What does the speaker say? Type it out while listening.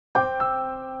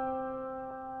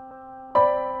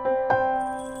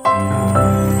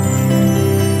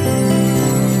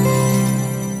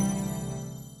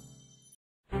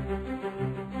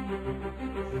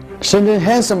Shenzhen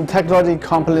Handsome Technology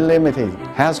Company Limited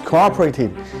has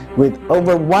cooperated with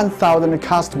over 1,000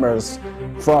 customers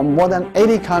from more than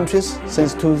 80 countries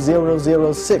since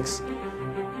 2006.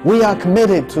 We are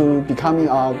committed to becoming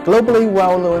a globally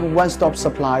well-known one-stop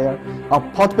supplier of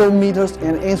portable meters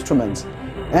and instruments,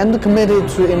 and committed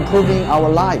to improving our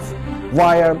life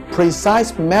via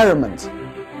precise measurement.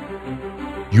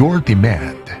 Your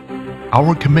demand,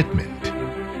 our commitment.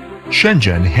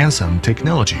 Shenzhen Handsome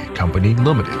Technology Company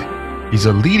Limited is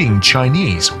a leading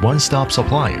Chinese one-stop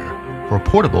supplier for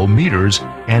portable meters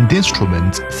and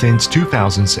instruments since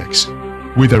 2006.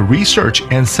 With a research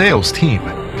and sales team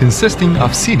consisting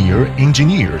of senior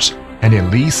engineers and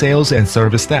elite sales and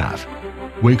service staff,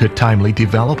 we could timely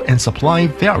develop and supply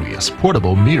various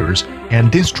portable meters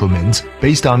and instruments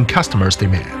based on customers'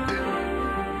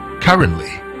 demand.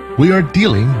 Currently, we are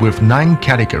dealing with 9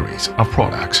 categories of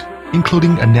products,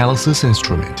 including analysis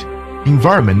instrument,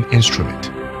 environment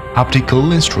instrument,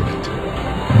 optical instrument,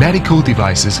 medical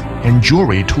devices, and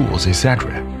jewelry tools,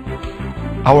 etc.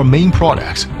 Our main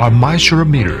products are moisture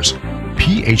meters,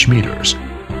 pH meters,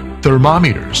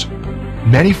 thermometers,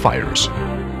 magnifiers,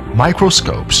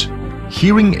 microscopes,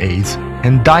 hearing aids,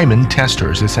 and diamond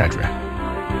testers, etc.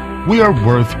 We are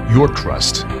worth your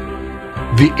trust.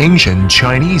 The ancient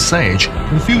Chinese sage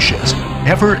Confucius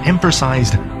ever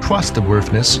emphasized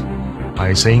trustworthiness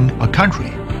by saying a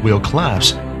country will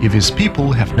collapse if its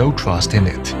people have no trust in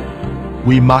it.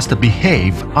 We must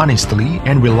behave honestly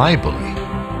and reliably.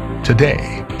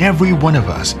 Today, every one of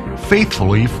us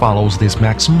faithfully follows this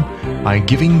maxim by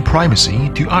giving primacy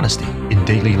to honesty in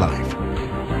daily life,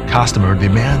 customer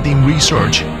demand in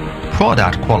research,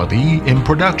 product quality in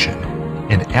production,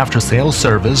 and after-sales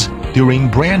service during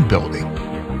brand building.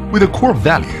 With a core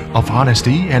value of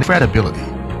honesty and credibility,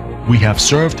 we have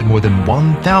served more than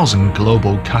 1,000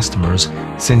 global customers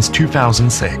since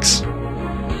 2006.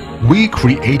 We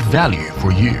create value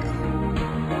for you.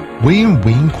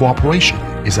 Win-win cooperation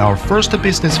is our first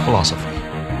business philosophy.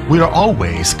 We are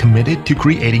always committed to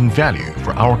creating value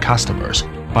for our customers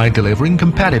by delivering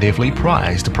competitively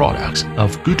priced products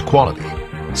of good quality,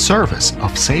 service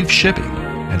of safe shipping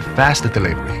and fast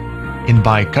delivery, and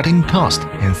by cutting cost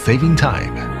and saving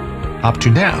time. Up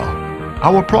to now,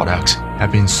 our products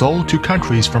have been sold to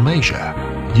countries from Asia,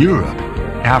 Europe,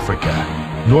 Africa,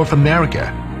 North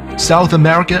America, South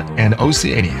America, and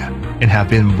Oceania, and have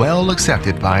been well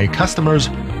accepted by customers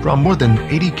from more than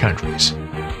 80 countries.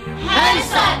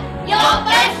 Handsome, your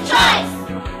best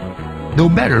choice! No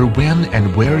matter when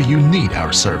and where you need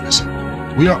our service,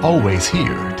 we are always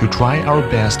here to try our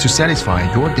best to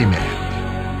satisfy your demand.